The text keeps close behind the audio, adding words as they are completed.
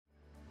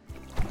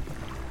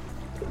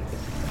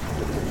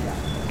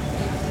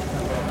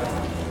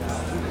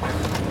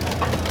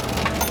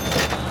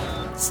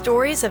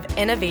Stories of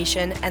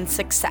innovation and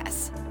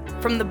success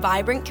from the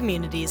vibrant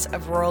communities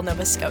of rural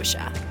Nova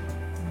Scotia.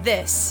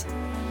 This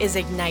is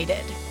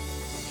Ignited.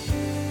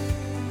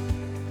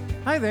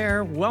 Hi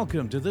there,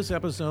 welcome to this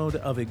episode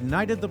of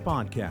Ignited the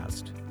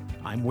Podcast.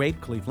 I'm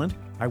Wade Cleveland.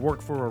 I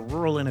work for a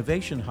rural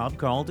innovation hub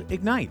called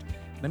Ignite.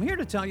 And I'm here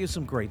to tell you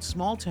some great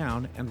small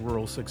town and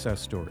rural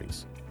success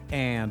stories.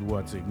 And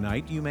what's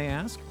Ignite, you may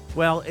ask?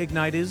 Well,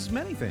 Ignite is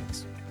many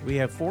things. We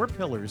have 4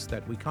 pillars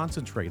that we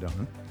concentrate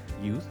on: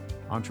 youth,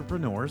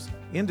 entrepreneurs,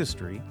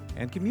 industry,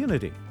 and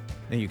community.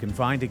 Now you can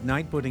find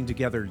Ignite putting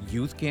together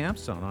youth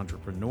camps on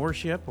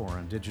entrepreneurship or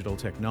on digital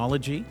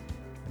technology.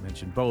 I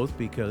mention both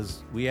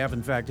because we have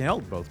in fact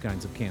held both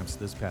kinds of camps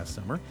this past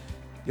summer.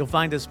 You'll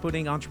find us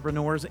putting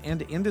entrepreneurs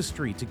and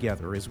industry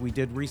together, as we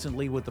did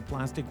recently with the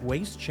Plastic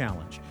Waste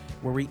Challenge,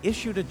 where we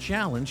issued a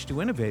challenge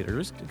to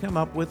innovators to come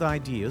up with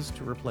ideas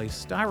to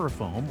replace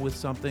styrofoam with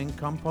something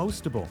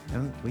compostable.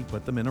 And we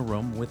put them in a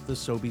room with the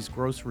Sobeys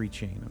grocery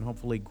chain, and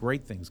hopefully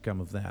great things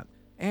come of that.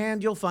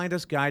 And you'll find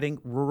us guiding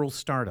rural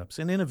startups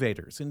and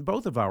innovators in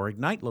both of our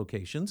Ignite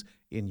locations,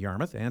 in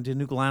Yarmouth and in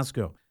New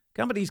Glasgow.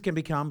 Companies can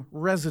become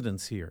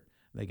residents here.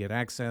 They get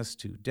access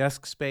to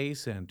desk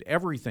space and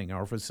everything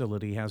our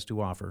facility has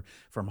to offer,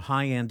 from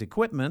high-end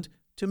equipment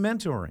to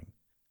mentoring.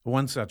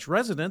 One such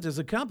resident is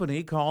a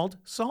company called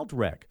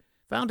Saltwreck.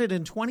 Founded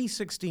in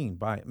 2016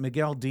 by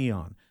Miguel.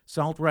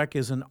 Saltwreck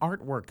is an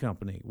artwork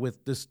company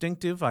with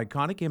distinctive,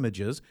 iconic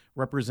images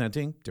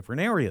representing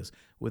different areas,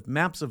 with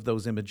maps of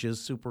those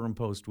images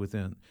superimposed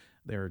within.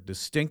 They're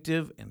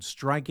distinctive and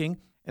striking,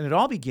 and it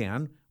all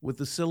began with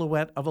the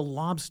silhouette of a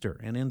lobster,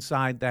 and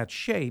inside that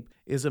shape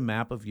is a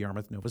map of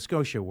Yarmouth, Nova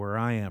Scotia, where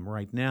I am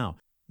right now.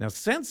 Now,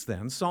 since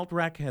then,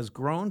 Saltwreck has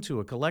grown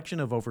to a collection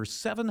of over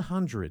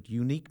 700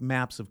 unique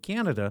maps of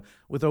Canada,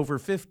 with over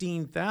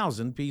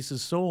 15,000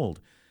 pieces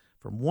sold.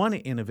 From one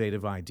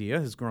innovative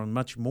idea has grown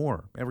much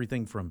more,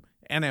 everything from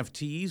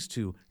NFTs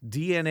to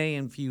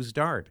DNA-infused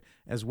art,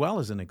 as well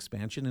as an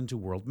expansion into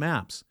world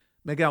maps.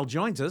 Miguel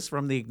joins us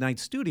from the Ignite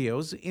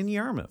Studios in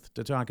Yarmouth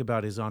to talk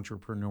about his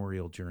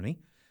entrepreneurial journey.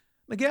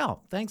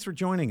 Miguel, thanks for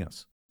joining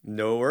us.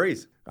 No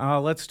worries.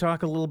 Let's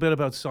talk a little bit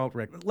about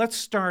Saltwreck. Let's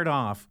start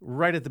off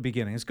right at the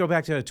beginning. Let's go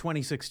back to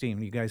 2016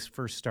 when you guys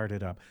first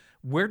started up.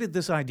 Where did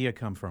this idea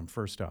come from,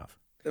 first off?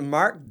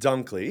 Mark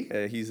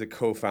Dunkley, he's the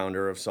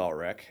co-founder of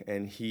Saltwreck,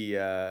 and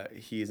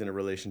he's in a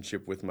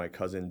relationship with my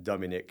cousin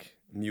Dominic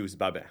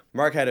Muse-Babin.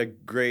 Mark had a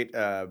great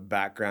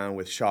background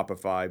with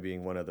Shopify,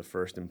 being one of the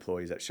first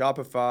employees at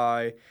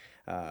Shopify,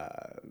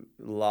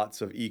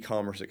 lots of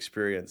e-commerce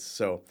experience.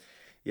 So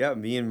yeah,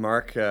 me and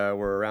Mark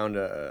were around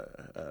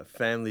a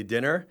family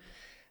dinner,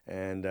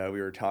 and we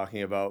were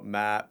talking about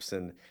maps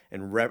and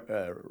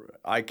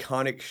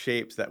iconic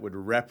shapes that would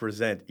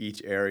represent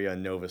each area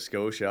in Nova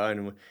Scotia.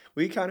 And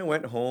we kind of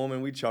went home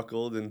and we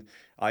chuckled, and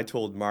I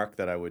told Mark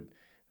that I would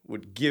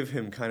give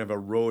him kind of a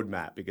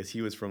roadmap, because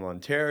he was from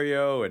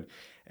Ontario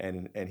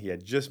and he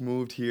had just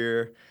moved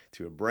here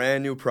to a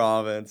brand new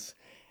province.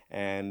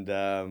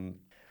 And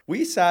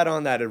we sat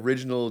on that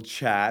original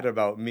chat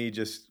about me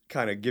just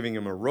kind of giving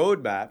him a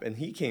roadmap, and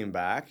he came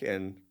back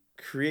and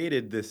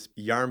created this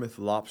Yarmouth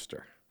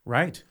lobster.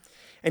 Right.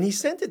 And he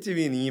sent it to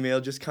me in email,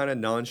 just kind of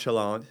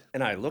nonchalant.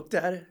 And I looked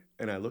at it,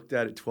 and I looked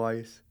at it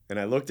twice, and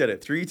I looked at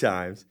it 3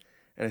 times.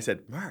 And I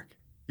said, Mark,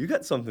 you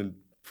got something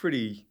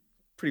pretty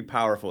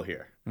powerful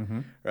here,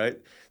 right?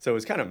 So it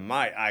was kind of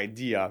my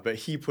idea, but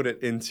he put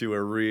it into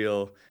a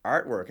real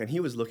artwork, and he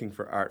was looking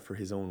for art for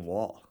his own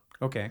wall.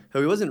 Okay. So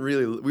we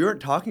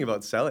weren't talking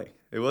about selling.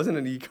 It wasn't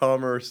an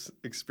e-commerce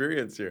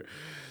experience here.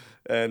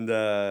 And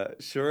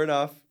sure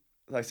enough,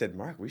 I said,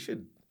 Mark, we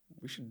should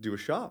do a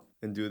shop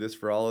and do this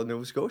for all of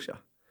Nova Scotia.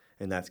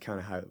 And that's kind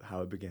of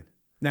how it began.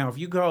 Now, if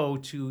you go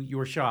to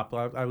your shop,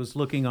 I was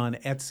looking on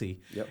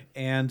Etsy, Yep.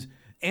 and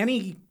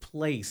any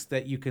place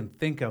that you can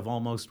think of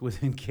almost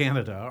within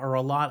Canada, or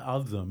a lot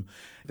of them,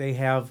 they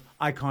have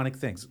iconic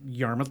things.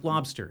 Yarmouth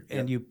lobster,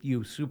 and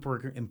you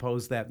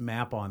superimpose that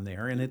map on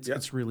there, and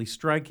it's really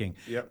striking.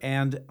 Yep.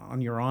 And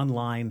on your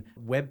online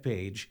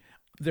webpage,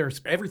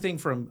 there's everything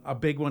from a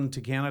big one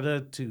to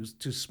Canada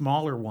to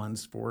smaller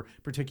ones for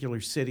particular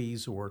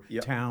cities or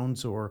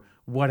towns or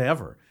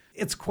whatever.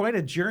 It's quite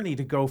a journey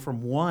to go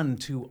from one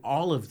to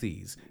all of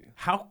these.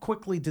 How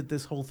quickly did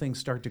this whole thing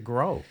start to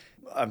grow?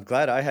 I'm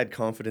glad I had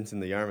confidence in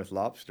the Yarmouth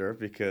lobster,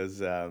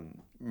 because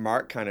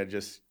Mark kind of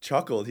just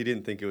chuckled. He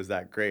didn't think it was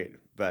that great,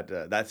 but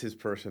that's his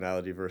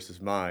personality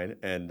versus mine.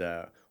 And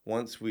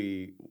once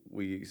we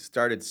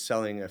started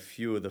selling a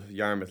few of the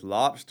Yarmouth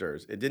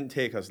lobsters, it didn't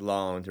take us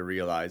long to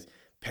realize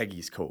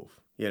Peggy's Cove,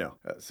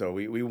 So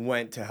we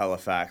went to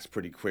Halifax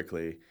pretty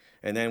quickly,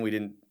 and then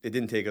it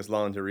didn't take us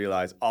long to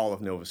realize all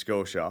of Nova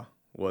Scotia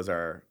was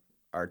our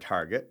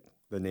target.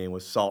 The name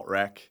was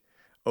Saltwreck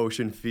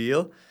Ocean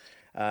Feel.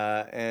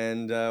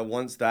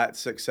 Once that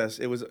success,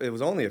 it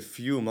was only a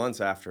few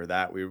months after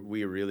that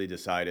we really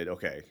decided,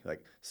 okay,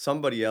 like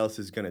somebody else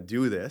is going to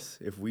do this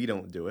if we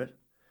don't do it.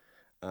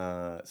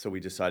 So we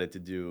decided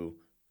to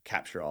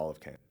capture all of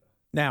Canada.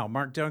 Now,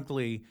 Mark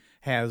Dunkley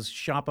has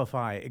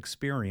Shopify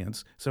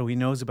experience, so he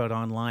knows about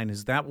online.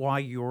 Is that why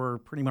you're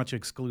pretty much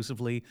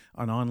exclusively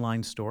an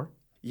online store?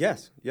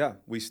 Yes, yeah.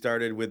 We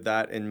started with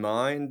that in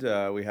mind.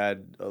 We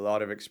had a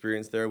lot of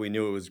experience there. We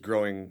knew it was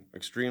growing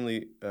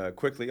extremely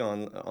quickly.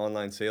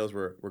 Online sales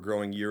were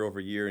growing year over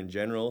year in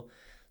general,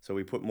 so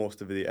we put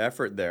most of the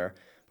effort there.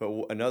 But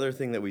another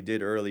thing that we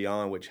did early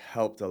on, which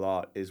helped a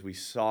lot, is we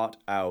sought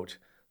out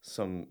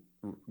some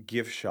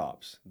gift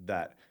shops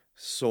that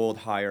sold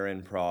higher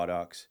end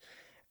products,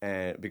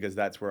 and because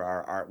that's where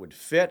our art would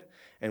fit,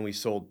 and we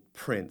sold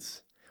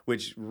prints,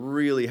 which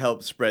really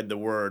helped spread the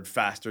word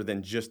faster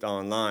than just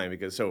online.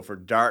 Because so for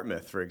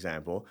Dartmouth, for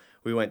example,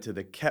 we went to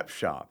the Kep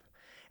Shop,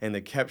 and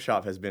the Kep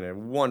Shop has been a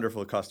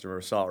wonderful customer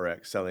of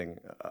Saltwreck, selling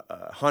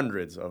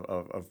hundreds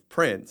of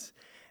prints,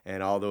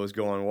 and all those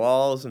go on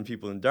walls and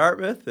people in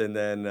Dartmouth, and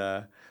then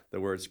the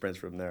word spreads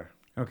from there.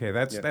 Okay,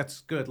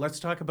 that's good. Let's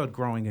talk about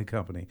growing a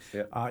company.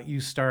 Yeah. You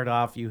start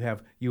off. You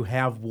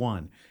have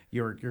one.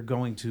 You're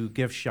going to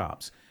gift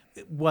shops.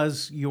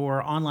 Was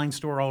your online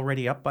store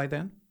already up by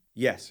then?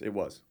 Yes, it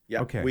was.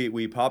 Yeah. Okay.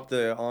 We popped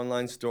the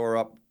online store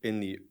up in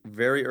the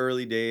very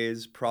early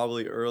days,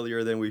 probably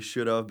earlier than we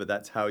should have, but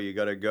that's how you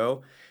got to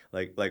go.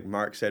 Like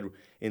Mark said,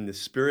 in the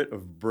spirit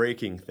of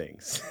breaking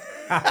things.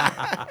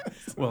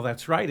 Well,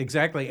 that's right,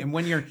 exactly. And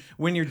when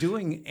you're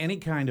doing any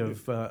kind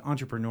of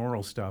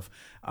entrepreneurial stuff,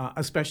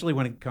 especially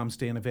when it comes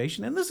to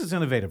innovation, and this is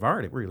innovative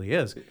art, it really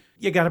is.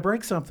 You got to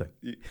break something.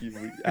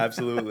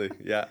 Absolutely,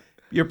 yeah.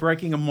 You're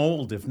breaking a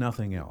mold, if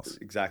nothing else.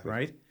 Exactly.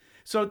 Right?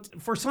 So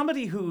for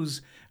somebody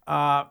who's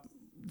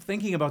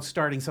thinking about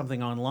starting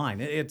something online,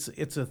 it's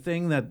a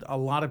thing that a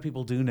lot of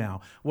people do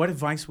now. What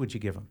advice would you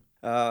give them?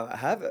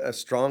 Have a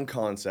strong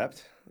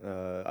concept.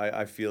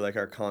 I feel like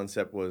our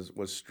concept was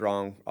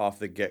strong off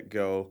the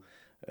get-go,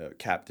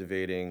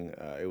 captivating.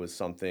 It was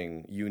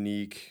something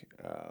unique,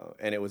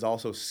 and it was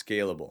also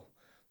scalable.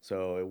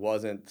 So it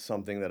wasn't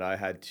something that I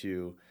had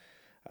to,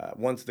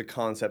 once the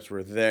concepts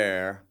were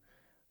there,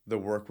 the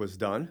work was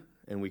done,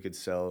 and we could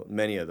sell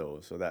many of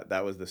those. So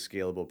that was the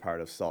scalable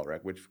part of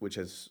Saltwreck, which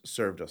has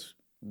served us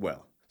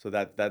well. So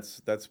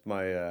that's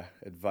my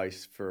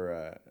advice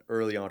for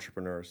early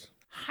entrepreneurs.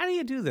 How do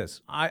you do this?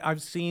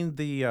 I've seen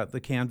the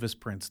canvas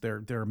prints.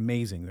 They're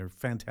amazing. They're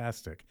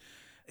fantastic.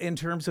 In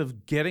terms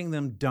of getting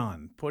them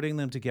done, putting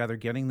them together,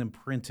 getting them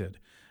printed,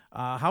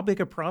 how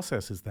big a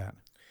process is that?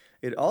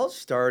 It all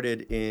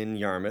started in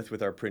Yarmouth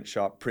with our Print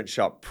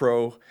Shop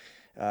Pro,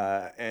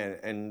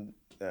 and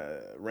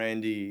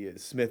Randy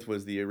Smith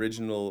was the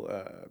original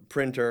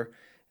printer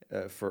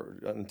for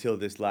until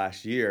this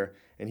last year,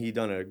 and he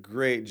done a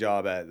great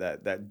job at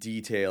that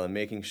detail and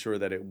making sure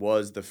that it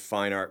was the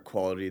fine art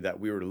quality that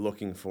we were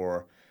looking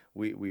for.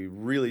 We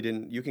really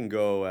didn't. You can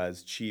go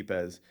as cheap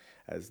as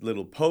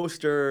little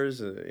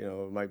posters,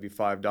 it might be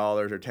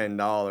 $5 or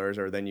 $10,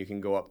 or then you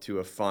can go up to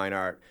a fine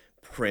art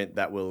print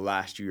that will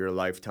last you your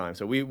lifetime.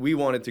 So we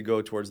wanted to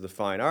go towards the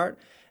fine art,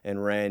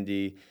 and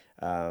Randy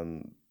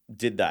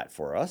did that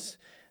for us.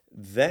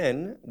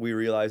 Then we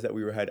realized that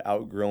we had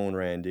outgrown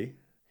Randy,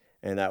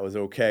 and that was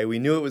okay. We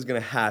knew it was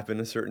going to happen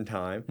a certain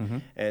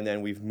time, and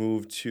then we've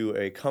moved to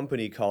a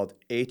company called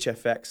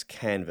HFX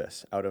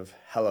Canvas out of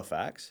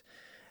Halifax,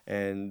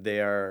 and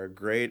they are a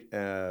great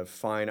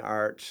fine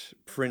art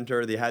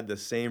printer. They had the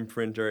same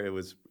printer. It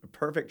was a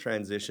perfect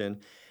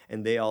transition,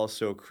 and they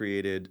also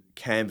created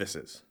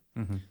canvases.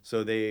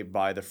 So they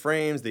buy the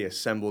frames, they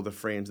assemble the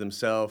frames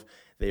themselves,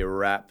 they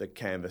wrap the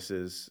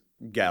canvases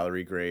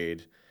gallery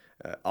grade,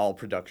 all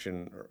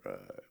production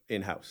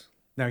in-house.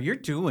 Now, you're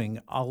doing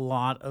a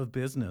lot of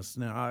business.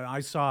 Now, I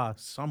saw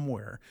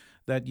somewhere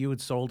that you had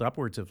sold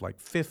upwards of like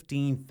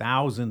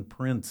 15,000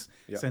 prints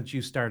since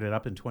you started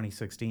up in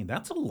 2016.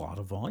 That's a lot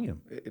of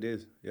volume. It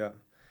is, yeah.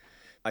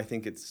 I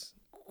think it's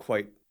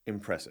quite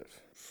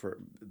impressive. For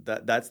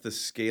that's the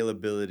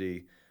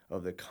scalability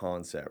of the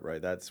concept,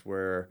 right? That's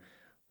where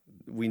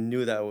we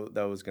knew that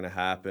was going to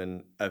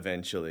happen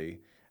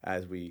eventually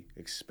as we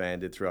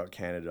expanded throughout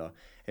Canada.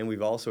 And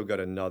we've also got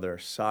another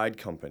side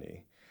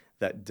company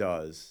that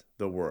does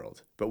the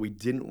world. But we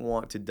didn't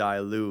want to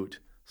dilute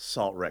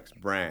Saltwreck's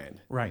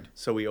brand. Right.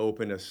 So we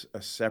opened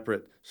a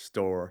separate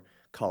store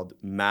called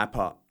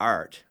Mappa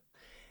Art.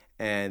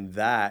 And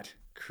that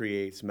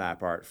creates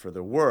map art for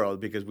the world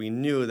because we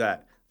knew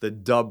that the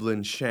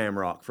Dublin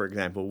Shamrock, for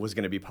example, was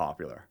going to be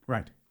popular.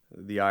 Right.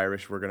 The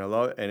Irish were going to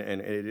love it.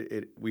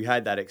 And we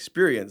had that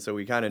experience, so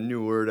we kind of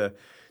knew where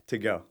to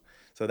go.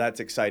 So that's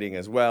exciting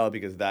as well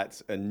because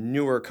that's a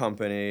newer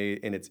company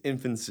in its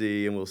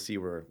infancy, and we'll see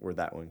where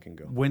that one can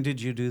go. When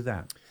did you do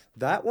that?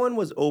 That one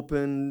was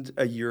opened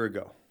a year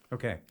ago.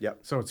 Okay. Yep.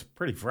 So it's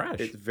pretty fresh.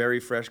 It's very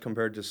fresh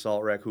compared to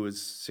Saltwreck, who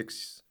is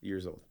 6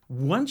 years old.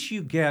 Once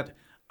you get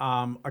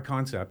a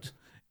concept,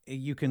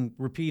 you can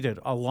repeat it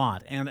a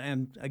lot.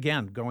 And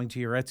again, going to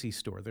your Etsy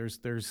store,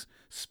 there's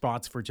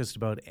spots for just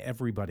about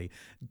everybody.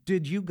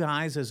 Did you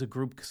guys as a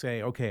group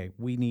say, okay,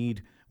 we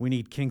need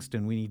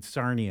Kingston, we need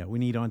Sarnia, we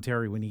need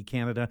Ontario, we need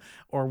Canada?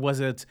 Or was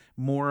it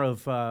more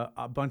of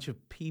a bunch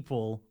of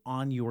people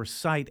on your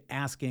site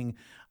asking,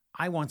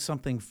 I want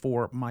something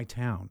for my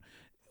town.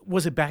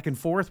 Was it back and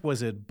forth?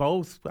 Was it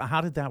both? How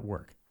did that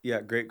work?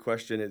 Yeah, great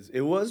question.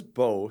 It was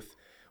both.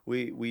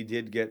 We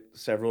did get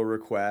several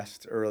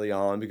requests early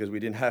on because we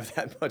didn't have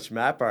that much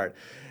map art,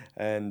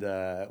 and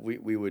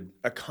we would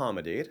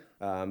accommodate.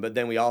 But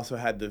then we also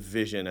had the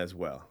vision as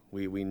well.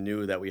 We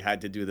knew that we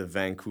had to do the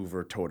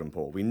Vancouver totem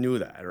pole. We knew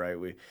that, right?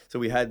 So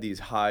we had these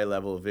high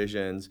level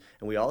visions,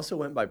 and we also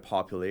went by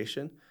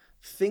population,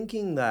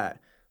 thinking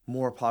that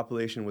more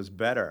population was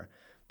better.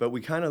 But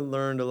we kind of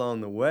learned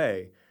along the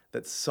way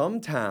that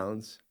some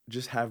towns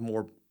just have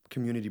more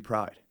community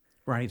pride.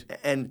 Right.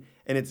 And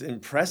it's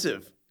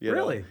impressive.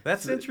 Really?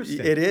 That's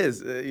interesting. It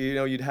is.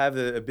 You'd have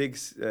a big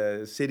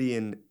city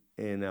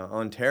in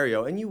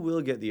Ontario, and you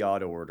will get the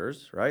odd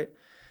orders, right?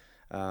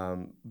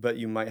 But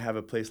you might have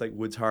a place like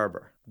Woods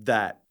Harbor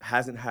that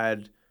hasn't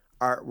had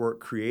artwork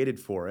created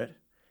for it,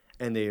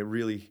 and they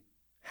really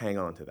hang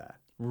on to that.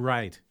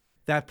 Right.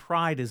 That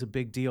pride is a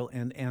big deal,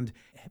 and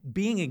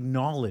being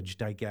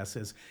acknowledged, I guess,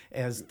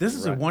 as this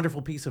is a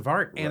wonderful piece of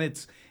art, and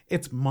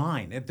it's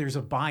mine. There's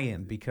a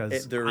buy-in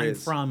because I'm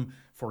from,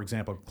 for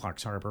example,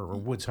 Clark's Harbor or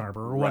Woods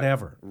Harbor or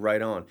whatever.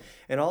 Right on.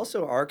 And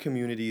also our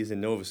communities in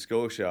Nova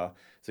Scotia,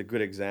 it's a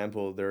good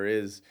example. There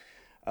is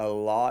a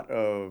lot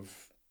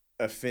of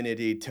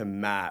affinity to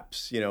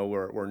maps.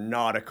 We're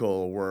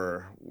nautical,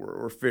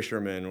 we're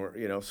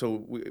fishermen,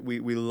 so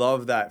we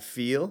love that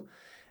feel.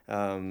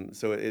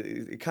 So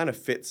it kind of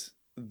fits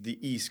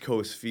the East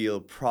Coast feel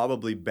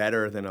probably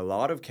better than a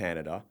lot of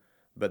Canada.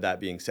 But that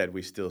being said,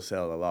 we still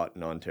sell a lot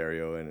in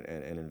Ontario and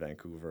in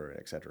Vancouver,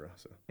 et cetera.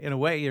 So in a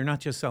way, you're not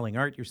just selling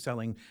art, you're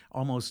selling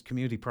almost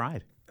community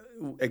pride.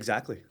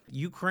 Exactly.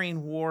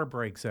 Ukraine war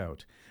breaks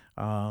out,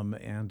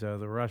 and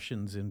the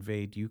Russians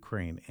invade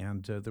Ukraine.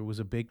 And there was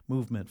a big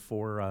movement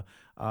for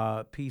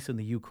peace in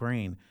the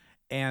Ukraine.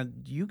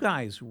 And you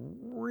guys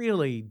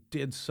really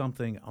did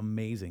something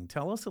amazing.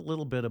 Tell us a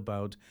little bit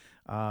about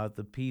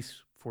the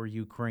Peace for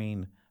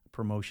Ukraine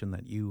promotion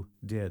that you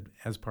did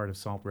as part of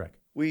Saltwreck.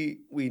 We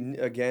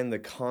again, the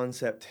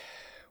concept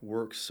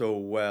works so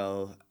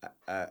well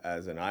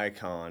as an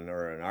icon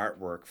or an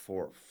artwork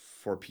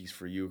for Peace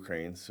for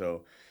Ukraine.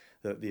 So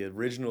the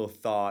original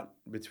thought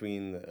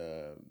between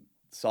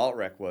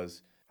Saltwreck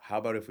was, how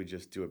about if we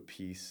just do a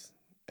peace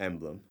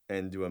emblem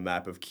and do a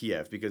map of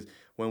Kiev? Because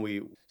when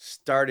we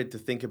started to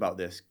think about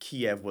this,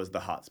 Kiev was the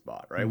hot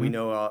spot, right? Mm-hmm. We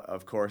know,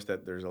 of course,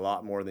 that there's a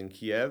lot more than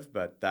Kiev,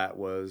 but that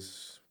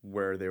was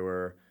where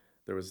there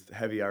was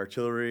heavy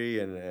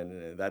artillery,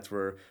 and that's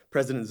where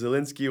President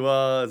Zelensky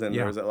was, and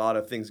there was a lot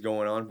of things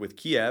going on with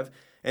Kiev.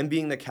 And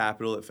being the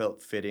capital, it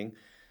felt fitting.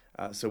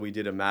 So we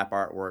did a map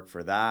artwork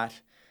for that,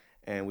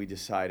 and we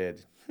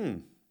decided,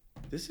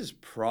 this is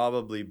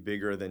probably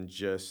bigger than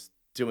just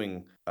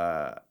doing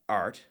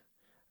art.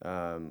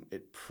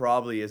 It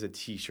probably is a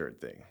T-shirt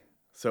thing.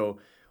 So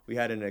we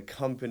had an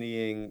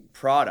accompanying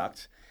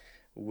product,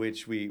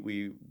 which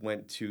we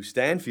went to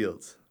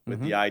Stanfield's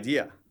with the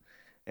idea.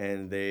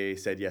 And they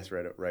said yes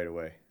right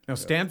away. Now,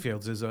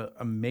 Stanfield's is a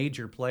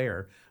major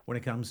player when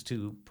it comes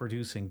to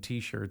producing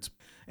T-shirts,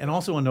 and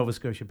also a Nova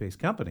Scotia-based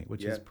company,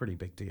 which is a pretty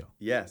big deal.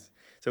 Yes.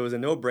 So it was a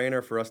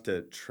no-brainer for us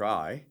to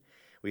try.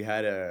 We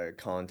had a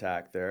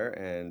contact there,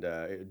 and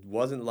it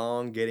wasn't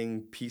long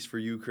getting Peace for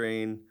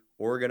Ukraine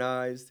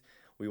organized.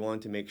 We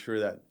wanted to make sure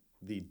that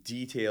the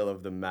detail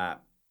of the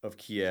map of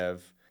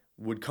Kiev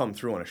would come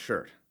through on a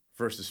shirt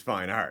versus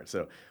fine art.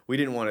 So we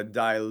didn't want to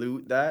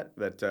dilute that,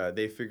 but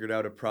they figured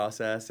out a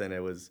process, and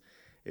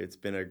it's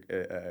been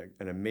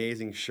an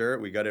amazing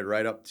shirt. We got it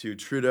right up to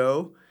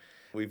Trudeau.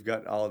 We've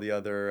got all the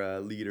other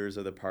leaders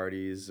of the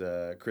parties.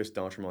 Chris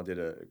D'Entremont did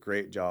a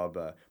great job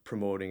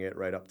promoting it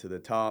right up to the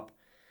top.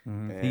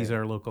 Mm-hmm. He's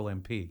our local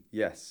MP.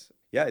 Yes.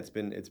 Yeah, it's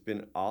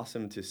been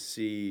awesome to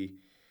see.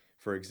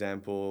 For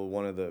example,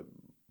 one of the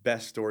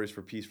best stories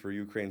for Peace for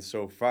Ukraine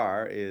so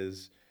far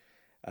is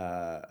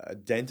a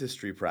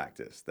dentistry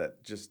practice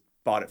that just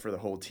bought it for the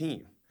whole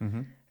team.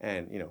 Mm-hmm.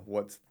 And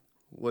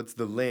what's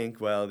the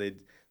link? Well,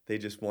 they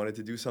just wanted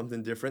to do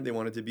something different. They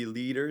wanted to be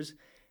leaders,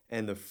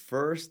 and the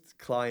first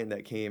client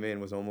that came in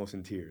was almost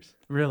in tears.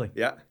 Really?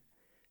 Yeah.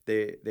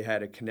 They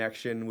had a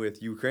connection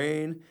with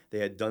Ukraine. They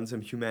had done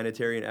some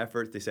humanitarian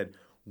efforts. They said,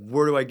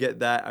 "Where do I get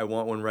that? I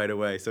want one right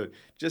away." So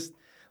just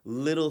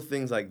little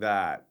things like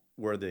that,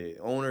 where the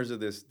owners of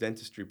this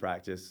dentistry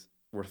practice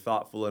were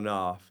thoughtful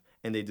enough,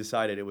 and they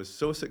decided it was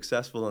so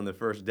successful on the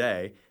first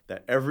day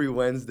that every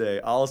Wednesday,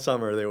 all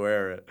summer, they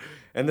wear it.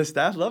 And the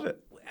staff love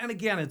it. And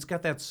again, it's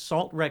got that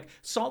Saltwreck.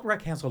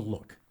 Saltwreck has a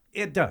look.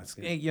 It does.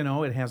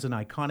 Yeah. It has an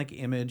iconic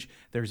image.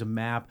 There's a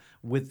map.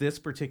 With this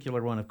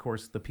particular one, of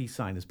course, the peace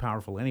sign is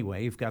powerful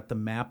anyway. You've got the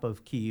map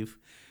of Kyiv,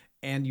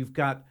 and you've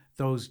got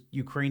those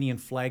Ukrainian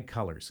flag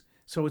colors.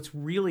 So it's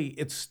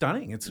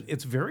stunning.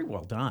 It's very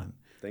well done.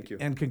 Thank you.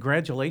 And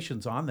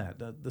congratulations on that.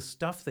 The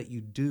stuff that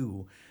you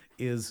do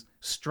is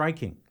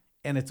striking,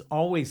 and it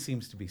always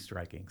seems to be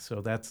striking. So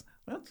that's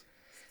a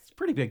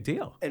pretty big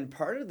deal. And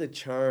part of the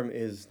charm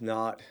is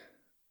not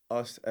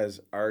us as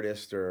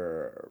artists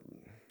or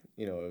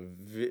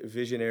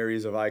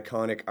visionaries of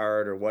iconic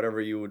art or whatever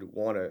you would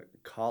want to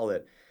call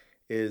it.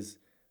 is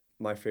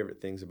my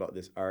favorite things about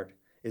this art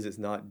is it's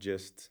not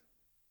just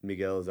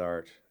Miguel's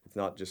art, it's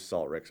not just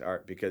Saltwreck's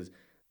art, because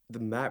the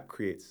map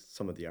creates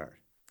some of the art.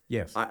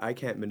 Yes. I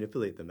can't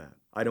manipulate the map.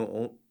 I don't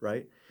own,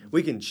 right?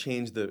 We can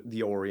change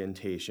the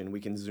orientation,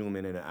 we can zoom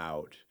in and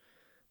out,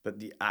 but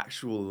the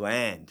actual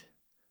land.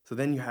 So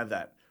then you have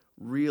that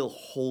real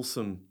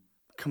wholesome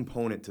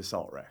component to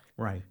Saltwreck.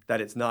 Right.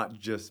 That it's not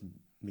just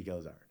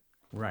Miguel's art.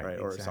 Right.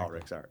 Or Exactly.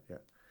 Saltwreck's art. Yeah.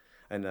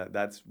 And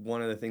that's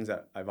one of the things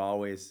that I've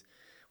always,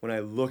 when I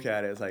look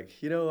at it, it's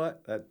like, you know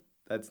what?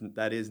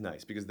 That is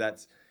nice, because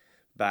that's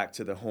back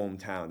to the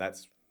hometown.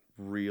 That's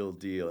real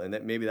deal. And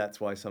maybe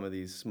that's why some of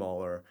these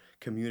smaller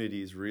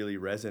communities really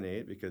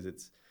resonate, because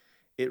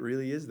it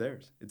really is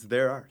theirs. It's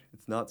their art.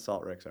 It's not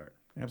Saltwreck's art.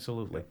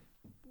 Absolutely.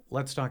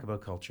 Let's talk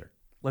about culture.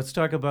 Let's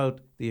talk about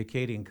the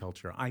Acadian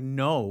culture. I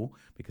know,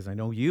 because I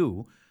know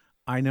you,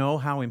 I know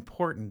how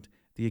important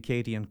the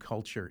Acadian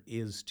culture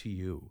is to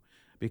you,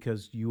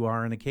 because you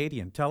are an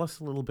Acadian. Tell us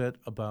a little bit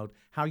about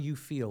how you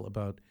feel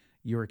about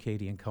your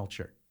Acadian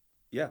culture.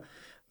 Yeah.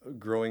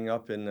 Growing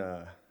up in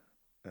a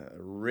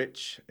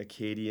rich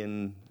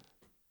Acadian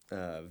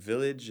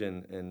village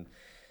and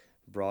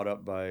brought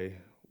up by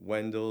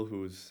Wendell,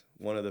 who's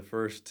one of the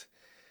first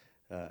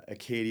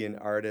Acadian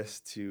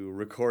artists to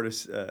record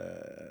us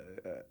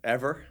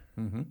ever,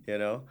 you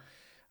know.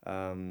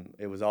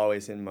 It was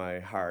always in my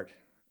heart.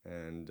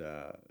 And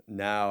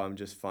now I'm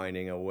just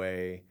finding a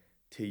way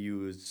to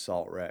use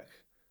Saltwreck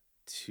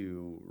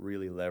to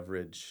really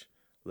leverage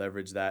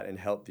that and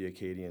help the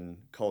Acadian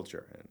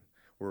culture. And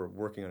we're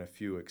working on a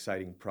few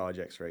exciting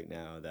projects right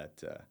now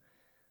that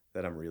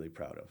I'm really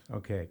proud of.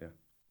 Okay. Yeah.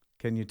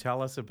 Can you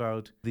tell us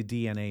about the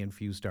DNA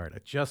infused art? I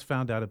just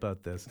found out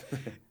about this.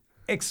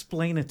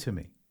 Explain it to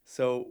me.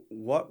 So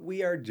what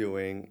we are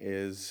doing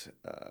is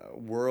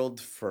world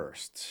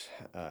first,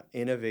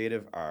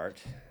 innovative art,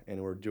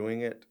 and we're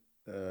doing it.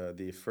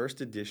 The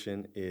first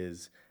edition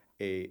is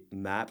a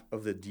map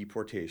of the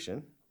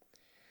deportation.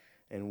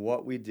 And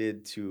what we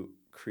did to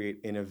create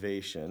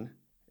innovation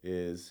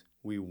is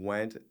we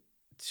went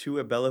to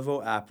a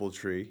Bellevue apple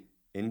tree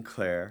in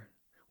Clare.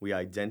 We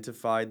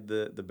identified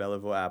the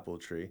Bellevue apple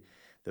tree.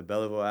 The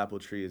Bellevue apple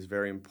tree is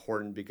very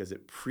important because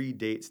it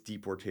predates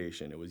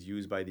deportation. It was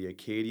used by the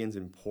Acadians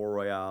in Port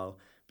Royal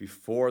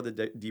before the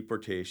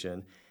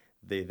deportation.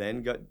 They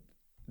then got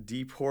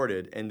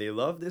deported, and they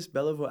loved this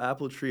Bellevue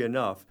apple tree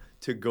enough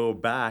to go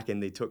back,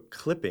 and they took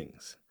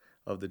clippings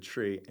of the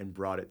tree and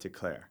brought it to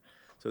Clare.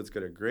 So it's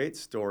got a great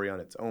story on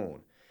its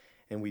own.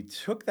 And we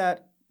took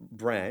that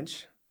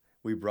branch,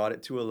 we brought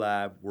it to a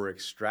lab, we're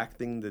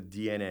extracting the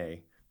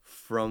DNA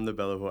from the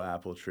Bellevue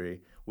apple tree,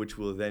 which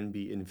will then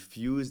be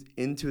infused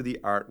into the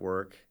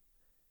artwork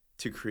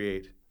to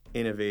create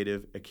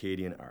innovative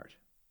Acadian art.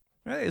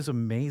 That is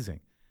amazing.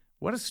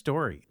 What a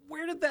story.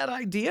 Where did that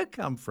idea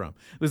come from?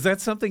 Was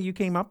that something you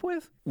came up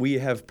with? We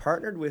have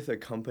partnered with a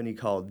company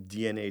called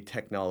DNA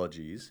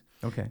Technologies.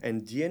 Okay.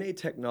 And DNA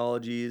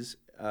Technologies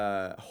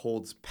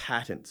holds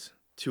patents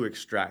to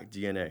extract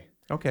DNA.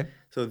 Okay.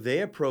 So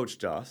they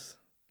approached us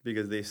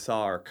because they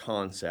saw our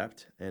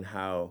concept and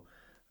how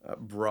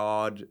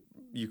broad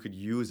you could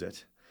use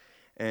it.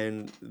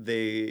 And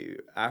they,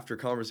 after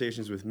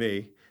conversations with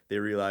me, they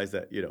realized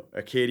that,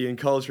 Acadian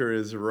culture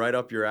is right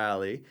up your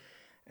alley.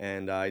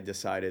 And I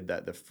decided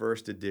that the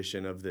first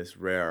edition of this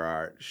rare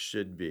art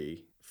should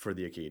be for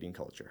the Acadian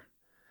culture.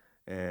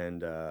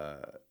 And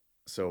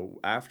so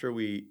after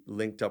we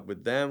linked up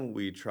with them,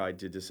 we tried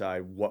to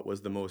decide what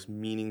was the most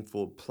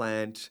meaningful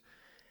plant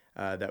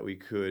that we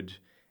could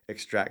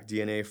extract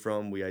DNA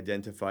from. We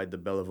identified the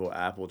Bellevue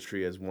apple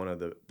tree as one of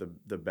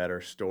the better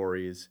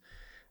stories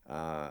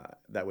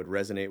that would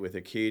resonate with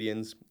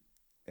Acadians.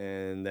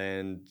 And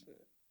then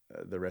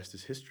the rest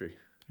is history.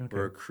 Okay.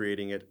 We're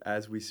creating it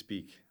as we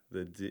speak.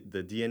 The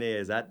DNA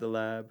is at the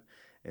lab,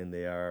 and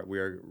we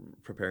are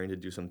preparing to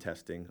do some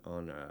testing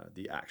on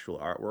the actual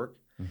artwork.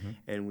 Mm-hmm.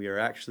 And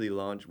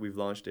we've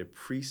launched a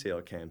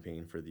pre-sale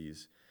campaign for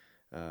these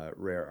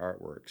rare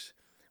artworks.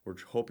 We're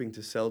hoping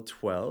to sell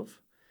 12.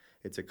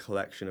 It's a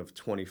collection of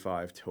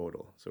 25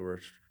 total. So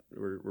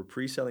we're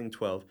pre-selling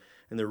 12.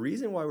 And the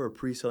reason why we're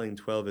pre-selling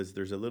 12 is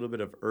there's a little bit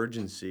of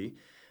urgency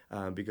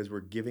because we're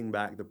giving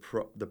back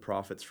the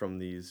profits from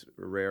these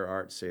rare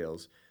art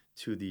sales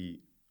to the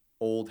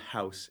old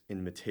house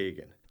in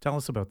Meteghan. Tell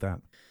us about that.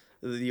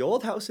 The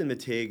old house in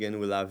Meteghan,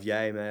 ou la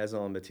vieille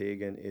maison en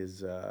Meteghan, is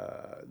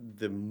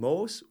the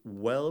most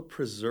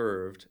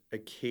well-preserved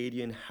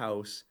Acadian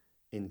house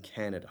in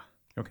Canada.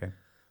 Okay.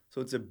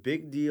 So it's a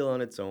big deal on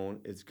its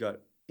own. It's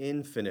got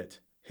infinite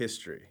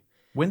history.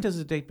 When does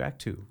it date back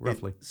to,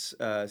 roughly? It's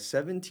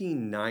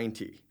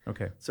 1790.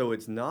 Okay. So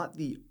it's not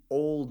the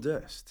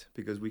oldest,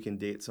 because we can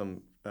date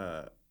some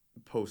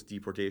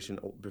post-deportation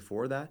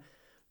before that,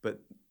 but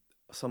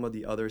some of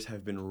the others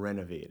have been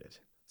renovated.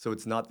 So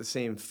it's not the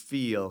same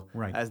feel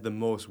as the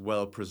most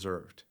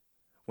well-preserved.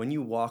 When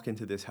you walk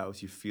into this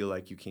house, you feel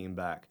like you came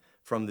back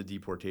from the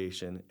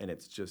deportation, and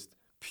it's just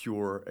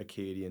pure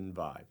Acadian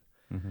vibe.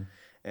 Mm-hmm.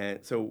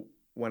 And so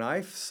when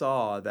I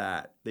saw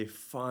that they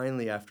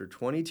finally, after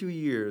 22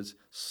 years,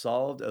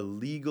 solved a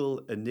legal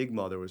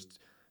enigma,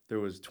 there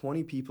was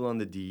 20 people on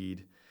the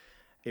deed.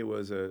 It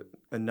was a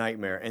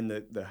nightmare, and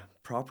the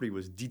property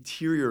was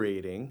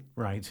deteriorating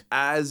Right.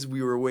 as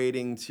we were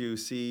waiting to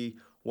see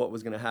what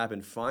was going to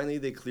happen. Finally,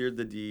 they cleared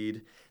the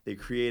deed. They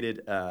created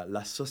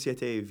La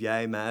Société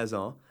Vieille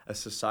Maison, a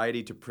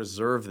society to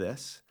preserve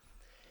this.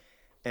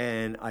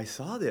 And I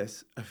saw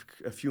this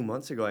a few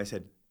months ago. I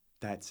said,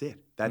 that's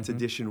it. That's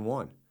edition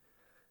 1.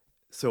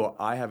 So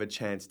I have a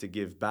chance to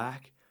give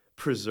back,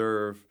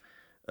 preserve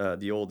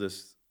the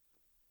oldest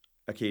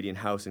Acadian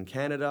house in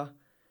Canada.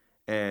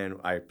 And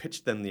I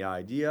pitched them the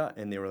idea,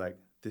 and they were like,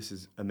 this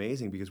is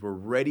amazing because we're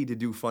ready to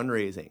do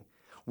fundraising.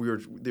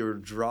 They were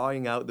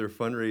drawing out their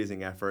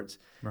fundraising efforts.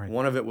 Right.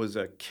 One of it was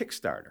a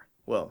Kickstarter.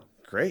 Well,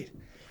 great.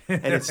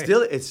 And it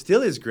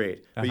still is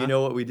great. But you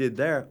know what we did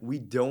there? We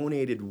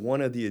donated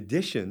one of the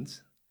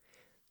editions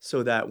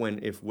so that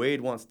if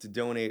Wade wants to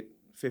donate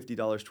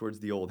 $50 towards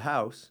the old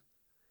house,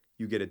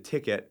 you get a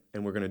ticket,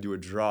 and we're going to do a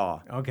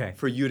draw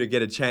for you to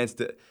get a chance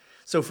to.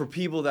 So for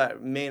people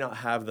that may not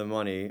have the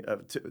money,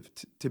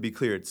 to be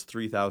clear, it's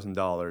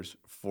 $3,000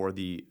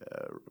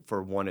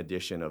 for one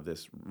edition of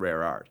this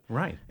rare art.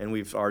 Right. And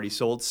we've already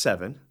sold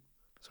 7,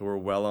 so we're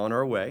well on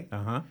our way.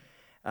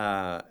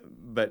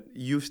 But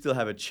you still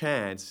have a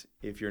chance,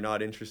 if you're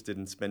not interested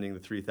in spending the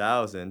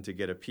 $3,000 to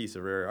get a piece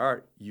of rare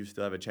art, you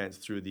still have a chance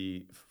through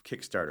the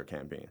Kickstarter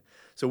campaign.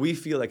 So we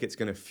feel like it's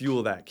going to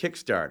fuel that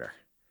Kickstarter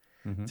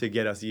to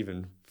get us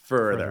even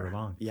further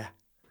along. Yeah.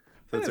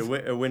 So it's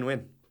a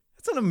win-win.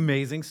 It's an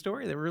amazing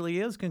story. That really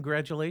is.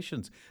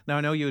 Congratulations. Now,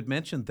 I know you had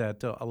mentioned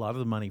that a lot of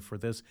the money for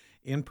this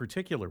in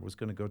particular was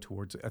going to go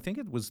towards, I think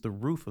it was the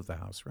roof of the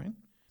house, right?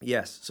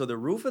 Yes. So the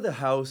roof of the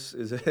house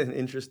is an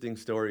interesting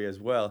story as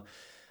well.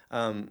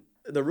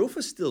 The roof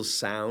is still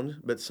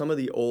sound, but some of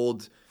the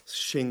old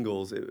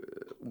shingles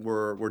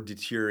were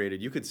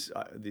deteriorated. You could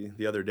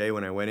the other day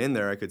when I went in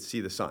there, I could see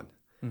the sun.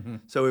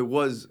 So it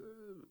was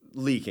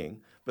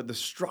leaking, but the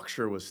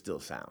structure was still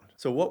sound.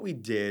 So what we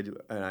did,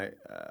 and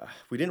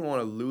we didn't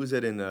want to lose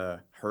it in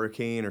a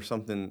hurricane or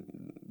something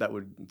that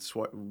would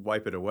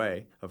wipe it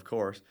away, of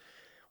course.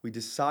 We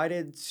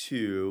decided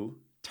to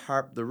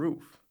tarp the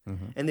roof.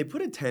 And they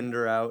put a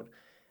tender out,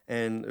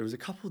 and there was a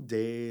couple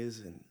days,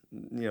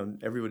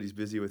 and everybody's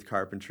busy with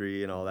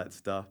carpentry and all that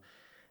stuff.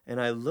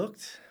 And I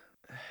looked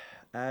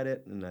at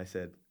it, and I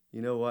said,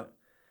 you know what?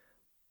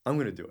 I'm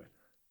going to do it.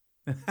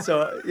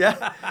 So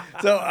yeah,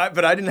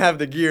 but I didn't have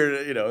the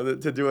gear,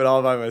 to do it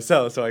all by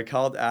myself. So I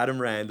called Adam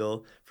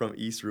Randall from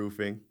East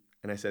Roofing,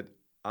 and I said,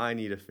 I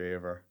need a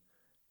favor.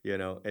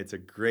 It's a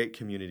great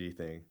community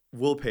thing.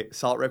 We'll pay.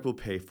 Saltwreck will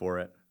pay for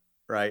it,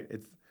 right?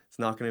 It's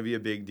not going to be a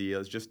big deal.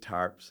 It's just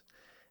tarps,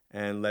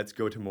 and let's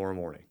go tomorrow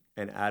morning.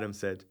 And Adam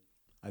said,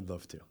 I'd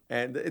love to.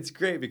 And it's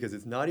great because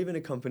it's not even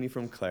a company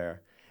from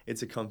Clare.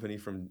 It's a company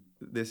from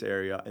this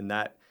area, and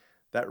that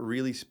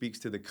really speaks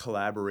to the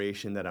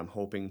collaboration that I'm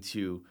hoping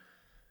to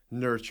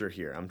nurture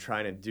here. I'm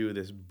trying to do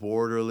this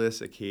borderless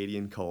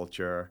Acadian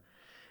culture,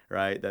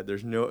 right? That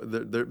there's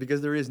because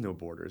there is no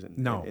borders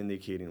in the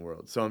Acadian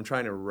world. So I'm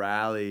trying to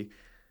rally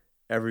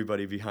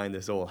everybody behind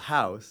this old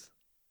house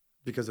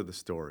because of the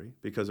story,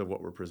 because of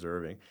what we're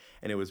preserving.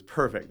 And it was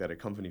perfect that a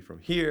company from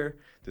here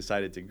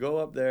decided to go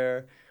up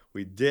there.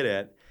 We did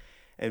it.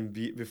 And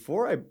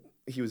before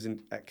he was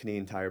at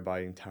Canadian Tire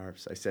buying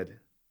tarps, I said,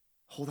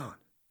 hold on.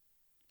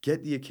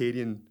 Get the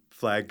Acadian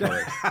flag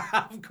colors.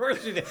 Of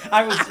course you did.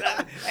 I was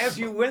as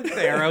you went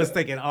there, I was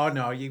thinking, oh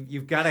no,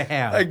 you've got to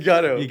have. I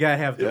got to. You got to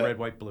have the red,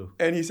 white, blue.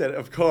 And he said,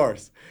 of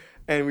course.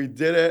 And we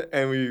did it,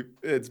 and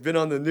it's been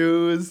on the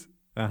news,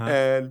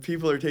 and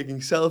people are taking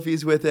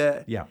selfies with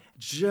it. Yeah.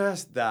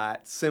 Just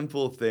that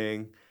simple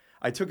thing.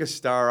 I took a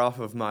star off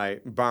of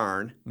my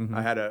barn.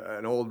 I had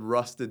an old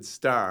rusted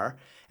star,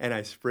 and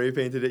I spray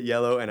painted it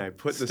yellow, and I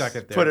put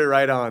it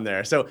right on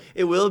there. So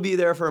it will be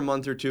there for a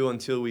month or two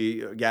until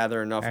we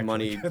gather enough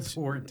money. That's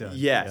work done.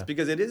 Yes,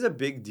 because it is a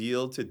big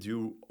deal to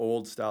do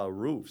old style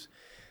roofs.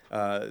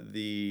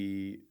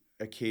 The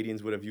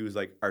Acadians would have used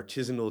like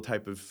artisanal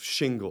type of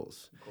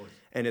shingles. Of course.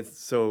 And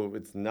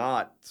it's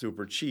not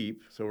super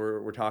cheap. So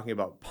we're talking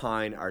about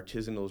pine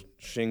artisanal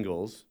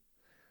shingles.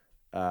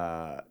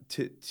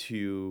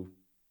 To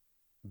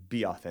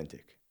be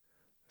authentic.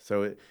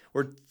 So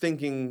we're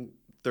thinking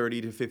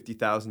 $30,000 to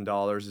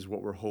 $50,000 is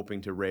what we're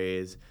hoping to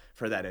raise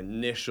for that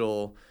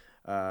initial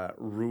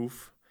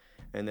roof.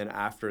 And then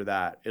after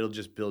that, it'll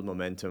just build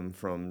momentum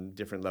from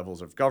different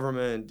levels of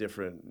government,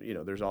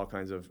 there's all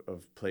kinds of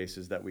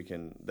places that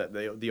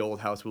the old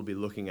house will be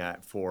looking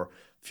at for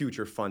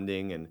future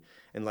funding.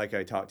 And like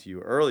I talked to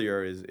you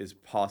earlier, is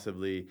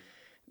possibly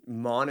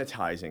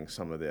monetizing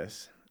some of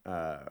this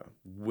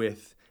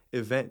with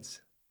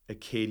events,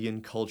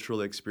 Acadian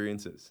cultural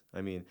experiences.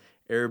 I mean,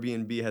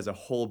 Airbnb has a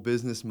whole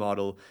business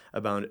model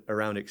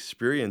around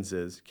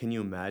experiences. Can you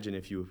imagine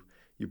if you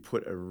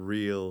put a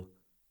real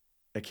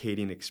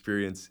Acadian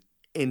experience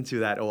into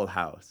that old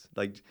house?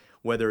 Like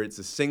whether it's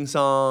a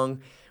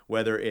sing-song,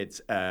 whether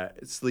it's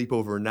sleep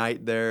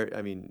overnight there.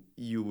 I mean,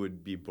 you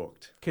would be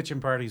booked. Kitchen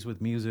parties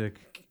with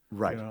music.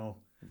 Right. You know.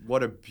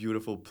 What a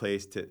beautiful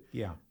place to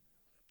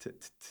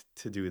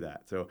do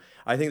that. So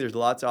I think there's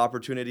lots of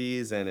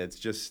opportunities, and it's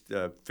just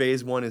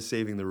phase one is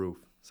saving the roof.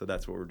 So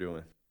that's what we're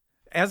doing.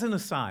 As an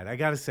aside, I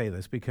got to say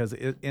this because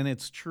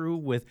it's true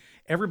with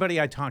everybody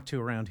I talk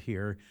to around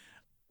here.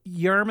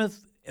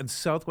 Yarmouth and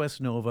Southwest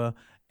Nova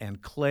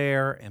and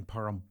Clare and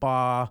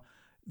Parambagh,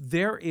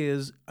 there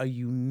is a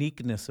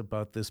uniqueness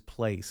about this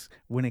place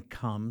when it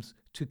comes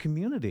to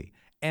community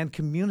and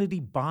community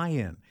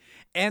buy-in.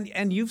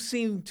 And you've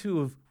seemed to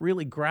have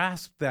really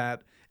grasped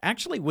that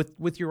actually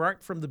with your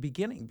art from the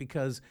beginning,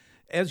 because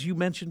as you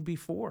mentioned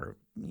before,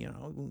 you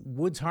know,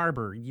 Woods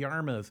Harbor,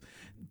 Yarmouth,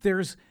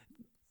 there's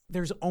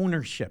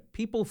ownership.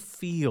 People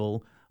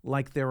feel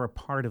like they're a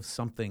part of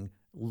something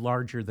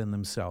larger than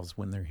themselves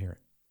when they're here.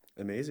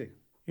 Amazing.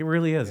 It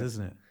really is,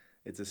 isn't it?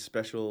 It's a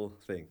special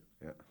thing.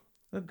 Yeah.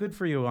 Well, good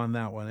for you on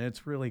that one.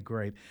 It's really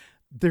great.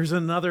 There's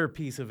another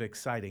piece of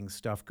exciting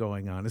stuff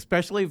going on,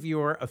 especially if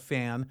you're a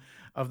fan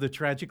of the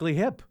Tragically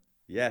Hip.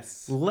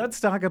 Yes. Let's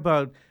talk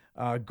about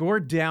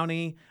Gord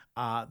Downey,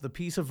 the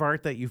piece of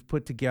art that you've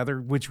put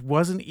together, which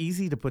wasn't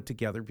easy to put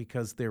together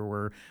because there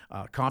were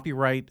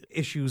copyright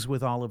issues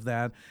with all of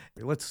that.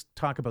 Let's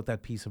talk about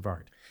that piece of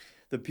art.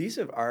 The piece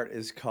of art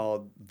is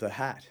called The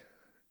Hat,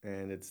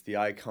 and it's the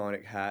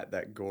iconic hat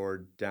that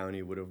Gord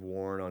Downey would have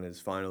worn on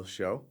his final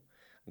show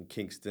in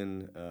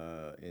Kingston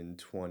in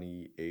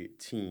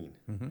 2018,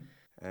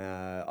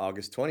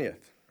 August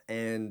 20th.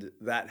 And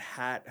that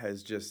hat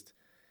has just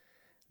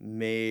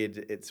made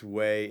its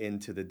way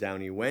into the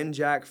Downey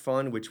Wenjack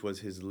Fund, which was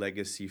his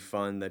legacy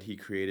fund that he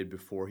created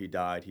before he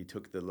died. He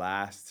took the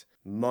last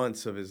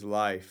months of his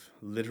life,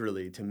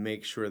 literally, to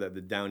make sure that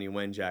the Downey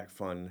Wenjack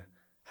Fund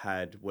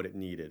had what it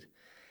needed.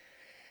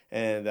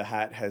 And the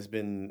hat has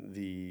been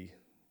the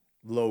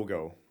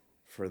logo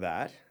for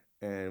that.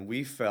 And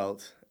we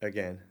felt,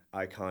 again,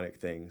 iconic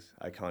things,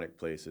 iconic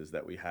places,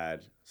 that we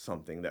had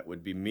something that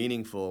would be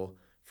meaningful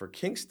for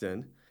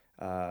Kingston.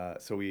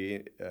 So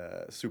we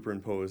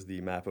superimposed the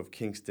map of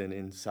Kingston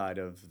inside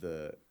of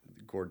the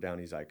Gord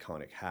Downey's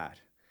iconic hat.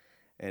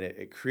 And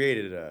it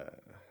created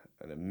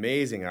an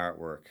amazing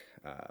artwork,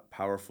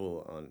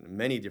 powerful on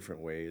many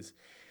different ways.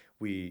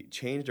 We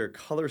changed our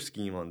color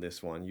scheme on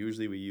this one.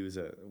 Usually we use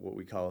what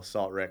we call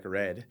Saltwreck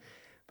red,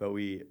 but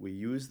we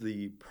use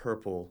the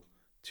purple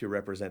to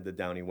represent the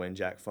Downey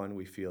Wenjack Fund.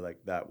 We feel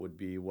like that would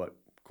be what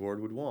Gord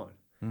would want.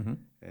 Mm-hmm.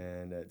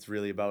 And it's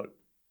really about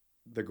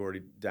the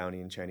Gord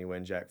Downey and Channy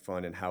Wenjack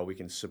Fund and how we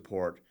can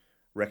support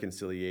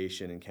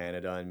reconciliation in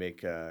Canada and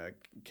make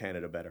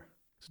Canada better.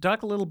 So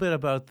talk a little bit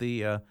about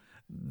the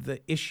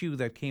issue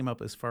that came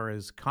up as far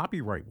as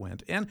copyright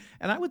went. And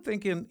I would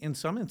think in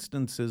some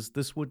instances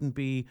this wouldn't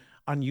be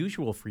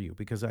unusual for you,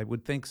 because I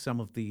would think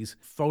some of these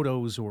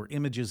photos or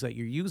images that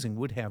you're using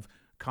would have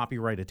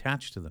copyright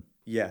attached to them.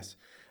 Yes.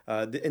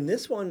 In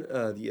this one,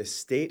 the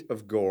estate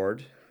of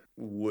Gord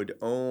would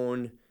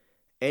own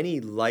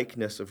any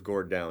likeness of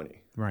Gord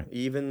Downey, right?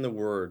 Even the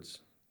words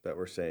that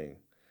we're saying.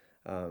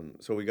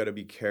 So we got to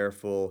be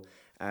careful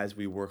as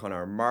we work on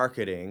our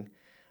marketing.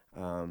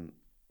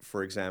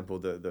 For example,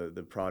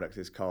 the product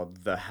is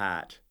called The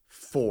Hat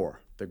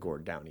for the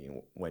Gord Downey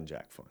and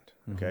Wenjack Fund.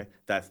 Okay,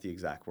 that's the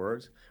exact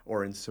words,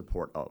 or in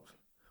support of.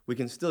 We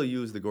can still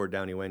use the Gord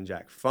Downey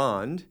Wenjack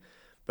Fund,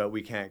 but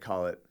we can't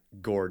call it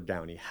Gord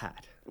Downey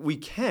Hat. We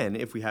can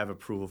if we have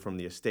approval from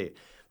the estate.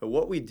 But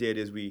what we did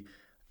is we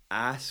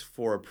asked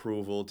for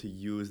approval to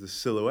use the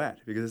silhouette,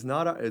 because it's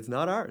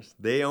not ours.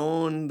 They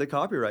own the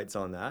copyrights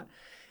on that,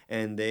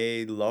 and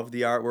they loved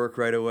the artwork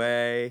right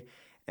away,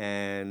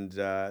 and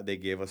they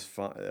gave us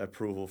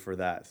approval for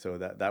that. So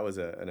that was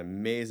an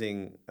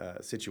amazing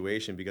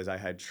situation, because I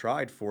had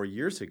tried 4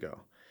 years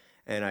ago,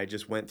 and I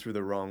just went through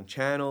the wrong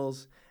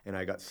channels, and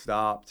I got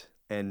stopped,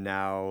 and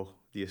now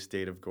the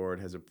estate of Gord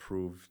has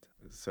approved.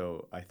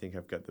 So I think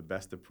I've got the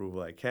best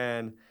approval I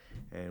can,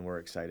 and we're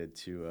excited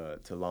to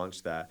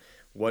launch that.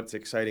 What's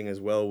exciting as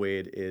well,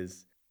 Wade,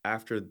 is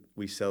after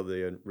we sell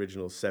the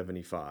original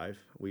 75,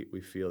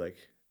 we feel like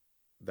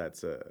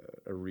that's a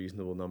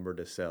reasonable number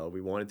to sell. We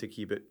wanted to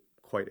keep it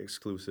quite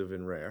exclusive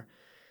and rare.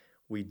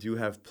 We do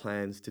have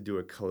plans to do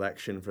a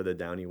collection for the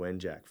Downey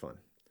Wenjack Fund,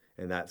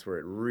 and that's where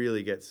it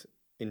really gets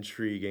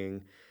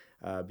intriguing,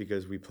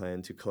 because we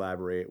plan to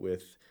collaborate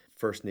with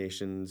First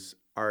Nations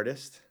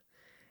artists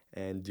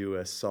and do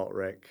a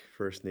Saltwreck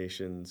First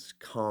Nations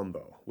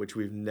combo, which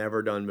we've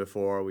never done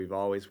before. We've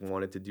always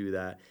wanted to do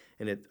that.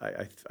 And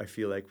I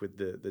feel like with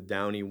the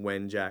Downey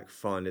Wenjack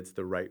Fund, it's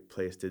the right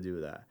place to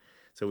do that.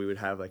 So we would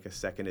have like a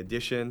second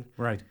edition,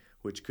 right,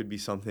 which could be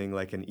something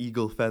like an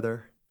eagle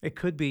feather. It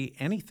could be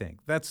anything.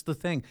 That's the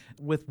thing.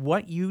 With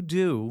what you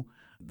do,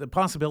 the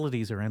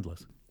possibilities are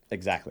endless.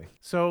 Exactly.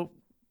 So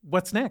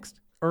what's next?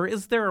 Or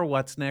is there a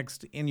what's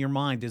next in your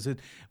mind? Is it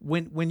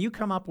when you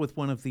come up with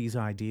one of these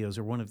ideas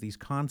or one of these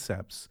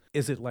concepts,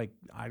 is it like,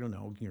 I don't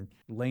know, you're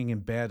laying in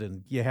bed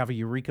and you have a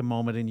eureka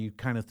moment and you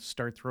kind of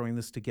start throwing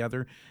this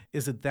together?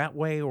 Is it that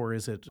way, or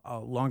is it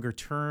longer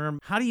term?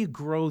 How do you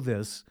grow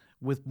this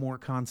with more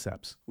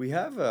concepts? We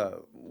have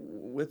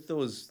with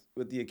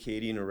the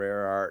Acadian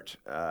rare art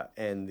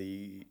and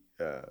the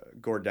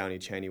Gord Downey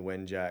Channy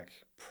Wenjack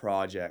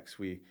projects,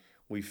 we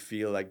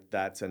feel like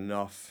that's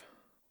enough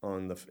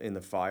in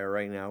the fire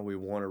right now. We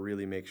want to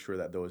really make sure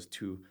that those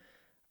two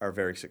are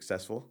very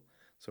successful.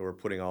 So we're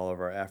putting all of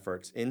our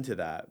efforts into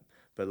that.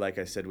 But like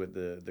I said, with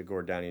the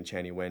Gord Downey and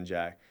Channy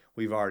Wenjack,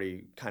 we've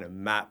already kind of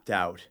mapped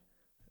out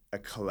a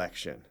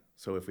collection.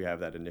 So if we have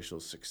that initial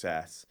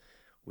success,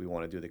 we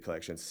want to do the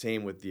collection.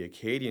 Same with the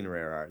Acadian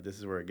rare art. This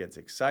is where it gets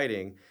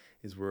exciting,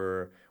 is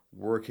we're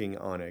working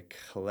on a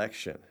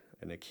collection,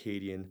 an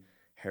Acadian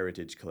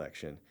heritage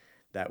collection,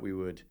 that we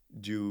would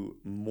do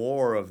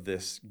more of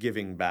this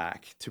giving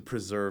back to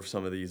preserve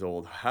some of these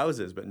old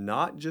houses, but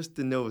not just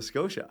in Nova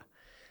Scotia.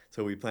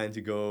 So we plan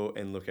to go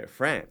and look at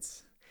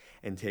France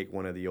and take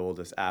one of the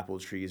oldest apple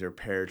trees or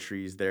pear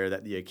trees there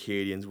that the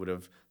Acadians would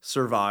have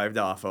survived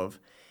off of,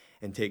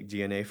 and take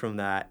DNA from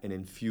that and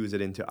infuse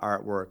it into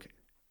artwork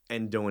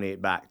and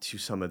donate back to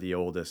some of the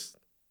oldest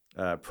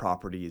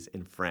properties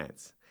in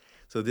France.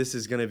 So this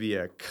is going to be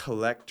a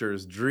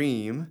collector's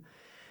dream.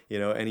 You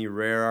know, any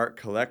rare art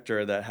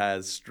collector that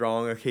has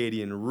strong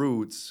Acadian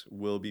roots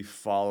will be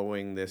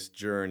following this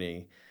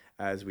journey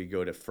as we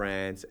go to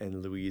France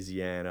and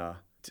Louisiana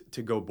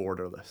to go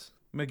borderless.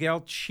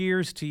 Miguel,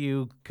 cheers to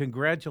you.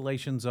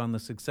 Congratulations on the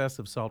success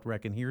of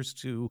Saltwreck, and here's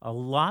to a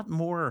lot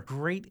more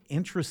great,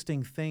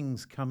 interesting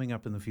things coming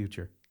up in the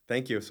future.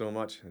 Thank you so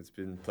much. It's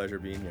been a pleasure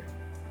being here.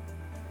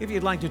 If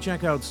you'd like to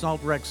check out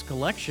Saltwreck's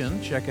collection,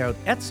 check out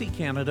Etsy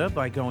Canada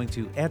by going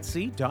to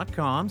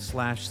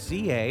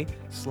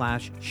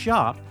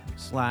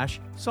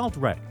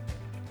etsy.com/ca/shop/Saltwreck.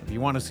 If you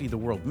want to see the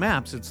world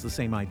maps, it's the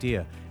same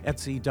idea.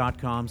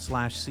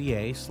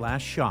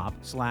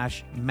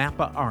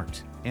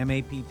 Etsy.com/ca/shop/Mappaart.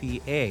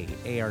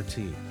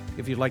 MAPPAART.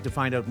 If you'd like to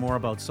find out more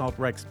about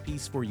Saltwreck's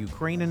Peace for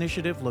Ukraine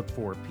initiative, look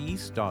for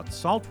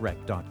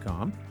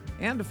peace.saltwreck.com.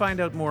 And to find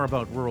out more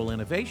about rural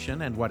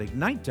innovation and what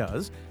Ignite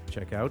does,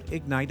 check out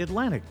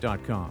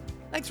igniteatlantic.com.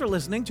 Thanks for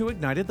listening to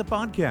Ignited the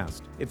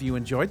Podcast. If you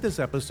enjoyed this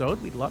episode,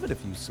 we'd love it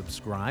if you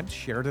subscribed,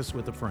 shared us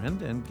with a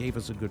friend, and gave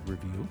us a good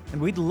review. And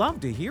we'd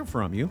love to hear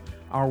from you.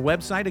 Our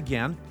website,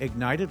 again,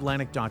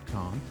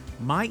 igniteatlantic.com.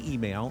 My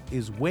email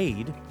is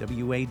Wade,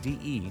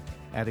 W-A-D-E,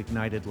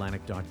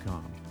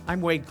 @igniteatlantic.com. I'm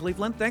Wade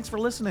Cleveland. Thanks for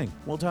listening.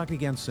 We'll talk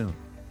again soon.